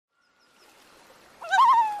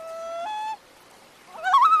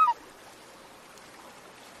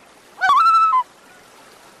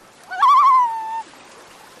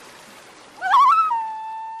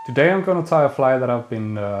Today I'm going to tie a fly that I've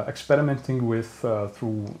been experimenting with for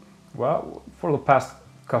the past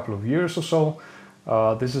couple of years or so.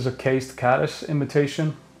 This is a cased caddis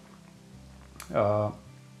imitation.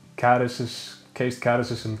 Cased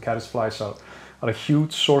caddises and caddis flies are a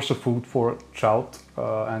huge source of food for trout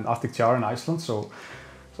and Arctic char in Iceland, so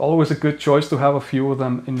it's always a good choice to have a few of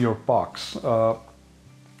them in your box.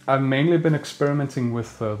 I've mainly been experimenting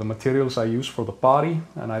with the materials I use for the body,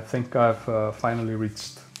 and I think I've finally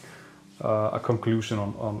reached a conclusion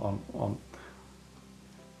on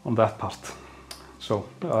that part. So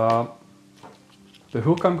the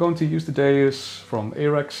hook I'm going to use today is from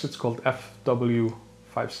Arex. It's called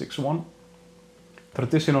FW561.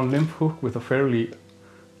 Traditional nymph hook with a fairly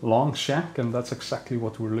long shank, and that's exactly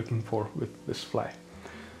what we're looking for with this fly.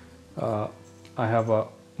 I have a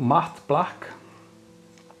matte black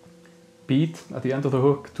bead at the end of the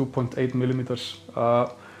hook, 2.8 millimeters.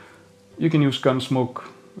 You can use gunsmoke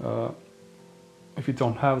if you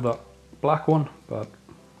don't have the black one, but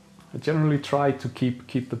I generally try to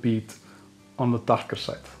keep the bead on the darker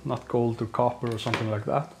side, not gold or copper or something like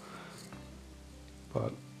that.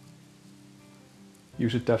 But you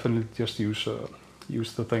should definitely just use the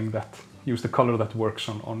color that works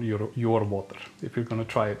on your water if you're gonna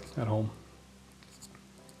try it at home.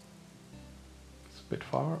 It's a bit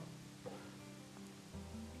far.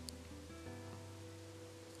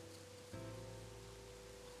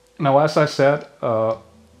 Now, as I said,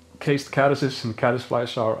 cased caddises and caddis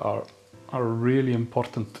flies are a really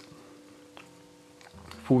important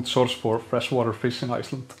food source for freshwater fish in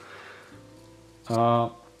Iceland.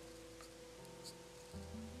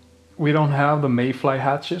 We don't have the mayfly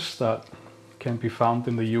hatches that can be found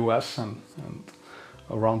in the US and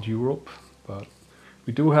around Europe, but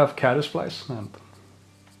we do have caddis flies, and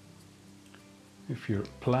if you're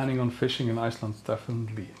planning on fishing in Iceland,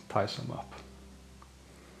 definitely tie some up.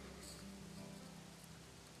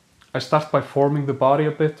 I start by forming the body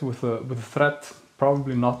a bit with a thread,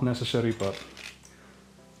 probably not necessary, but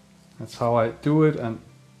that's how I do it, and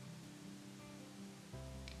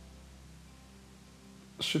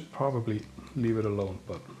should probably leave it alone,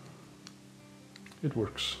 but it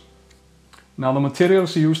works. Now, the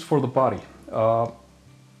materials used for the body.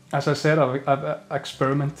 As I said, I've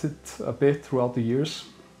experimented a bit throughout the years,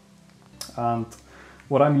 and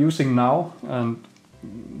what I'm using now and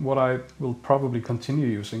what I will probably continue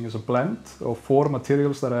using is a blend of 4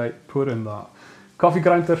 materials that I put in the coffee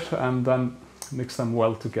grinder and then mix them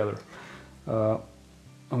well together.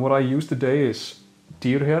 And what I use today is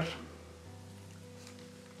deer hair,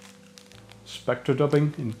 Spectra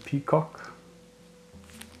dubbing in peacock,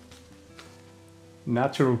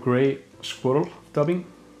 natural grey squirrel dubbing,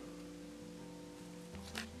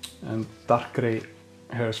 and dark grey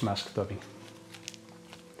hare's mask dubbing.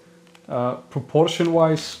 Proportion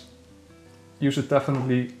wise, you should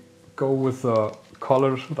definitely go with the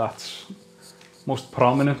color that's most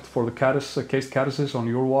prominent for the cased caddises on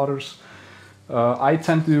your waters. I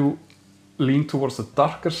tend to lean towards the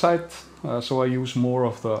darker side, so I use more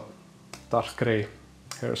of the dark grey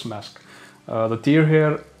hare's mask. The deer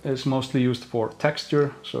hair is mostly used for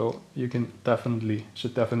texture, so you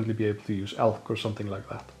should definitely be able to use elk or something like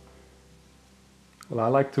that. Well, I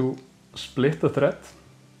like to split the thread.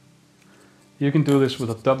 You can do this with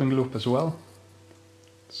a dubbing loop as well.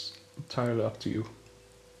 It's entirely up to you.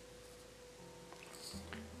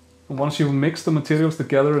 And once you've mixed the materials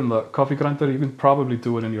together in the coffee grinder, you can probably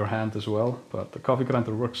do it in your hand as well, but the coffee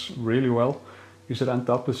grinder works really well. You should end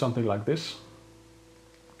up with something like this.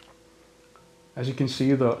 As you can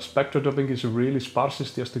see, the Spectra dubbing is really sparse,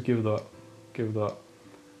 just to give a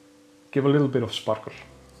little bit of sparkle.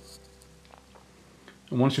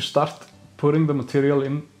 And once you start putting the material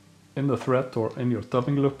in the thread or in your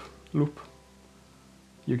dubbing loop,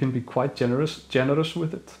 you can be quite generous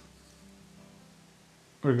with it.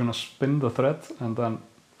 We're gonna spin the thread and then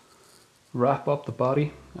wrap up the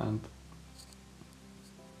body and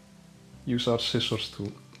use our scissors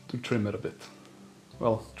to trim it a bit.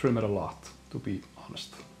 Well, trim it a lot, to be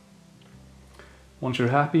honest. Once you're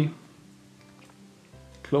happy,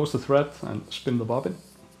 close the thread and spin the bobbin.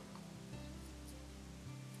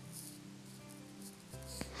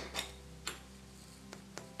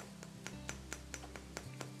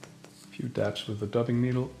 Few dabs with the dubbing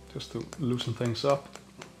needle just to loosen things up.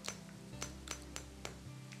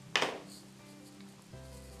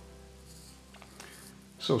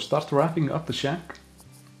 So start wrapping up the shank.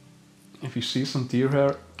 If you see some deer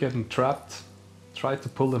hair getting trapped, try to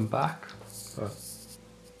pull them back.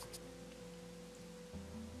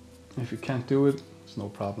 If you can't do it, it's no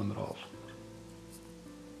problem at all.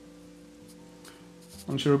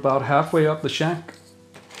 Once you're about halfway up the shank,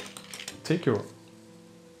 take your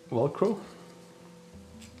Velcro,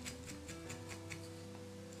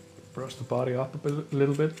 brush the body up a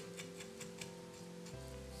little bit.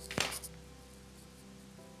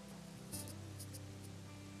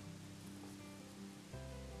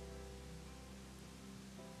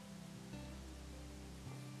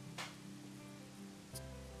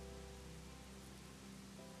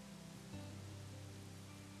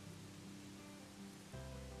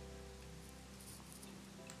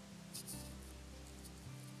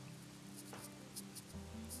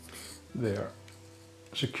 There.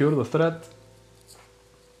 Secure the thread.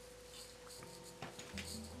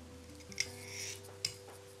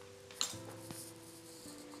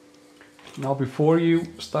 Now before you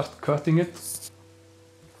start cutting it,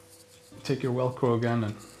 take your Velcro again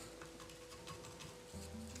and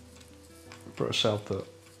brush out the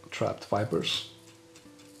trapped fibers.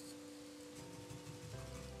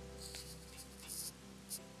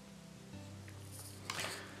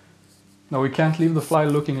 Now we can't leave the fly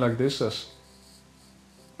looking like this, as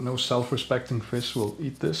no self-respecting fish will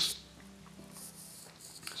eat this.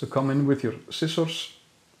 So come in with your scissors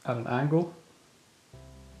at an angle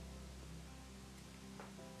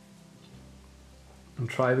and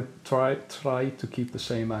try to keep the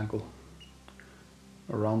same angle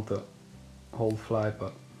around the whole fly,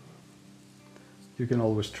 but you can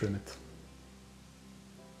always trim it.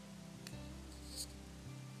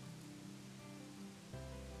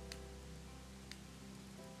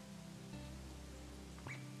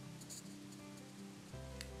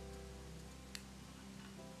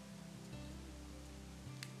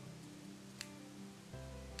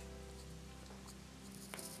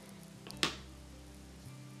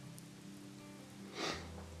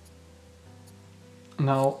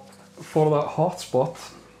 Now for the hot spot,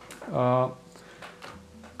 I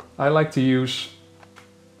like to use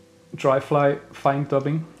dry fly fine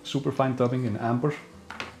dubbing, super fine dubbing in amber.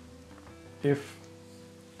 If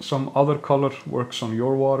some other color works on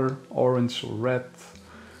your water, orange or red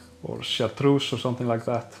or chartreuse or something like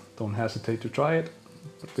that, don't hesitate to try it,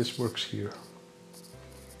 but this works here.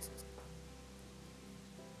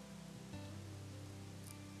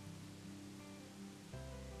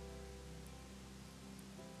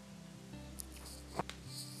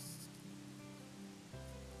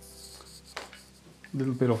 A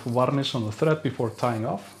little bit of varnish on the thread before tying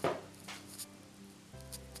off.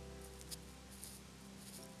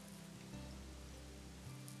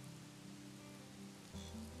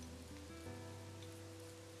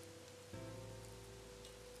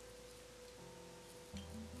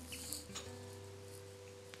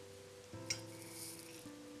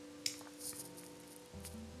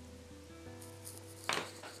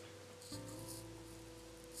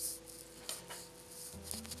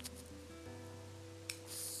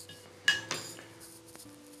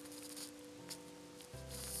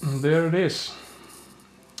 And there it is,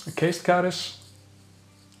 a cased caddis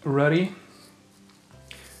ready.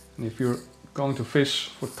 And if you're going to fish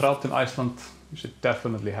for trout in Iceland, you should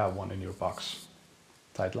definitely have one in your box.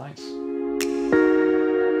 Tight lines.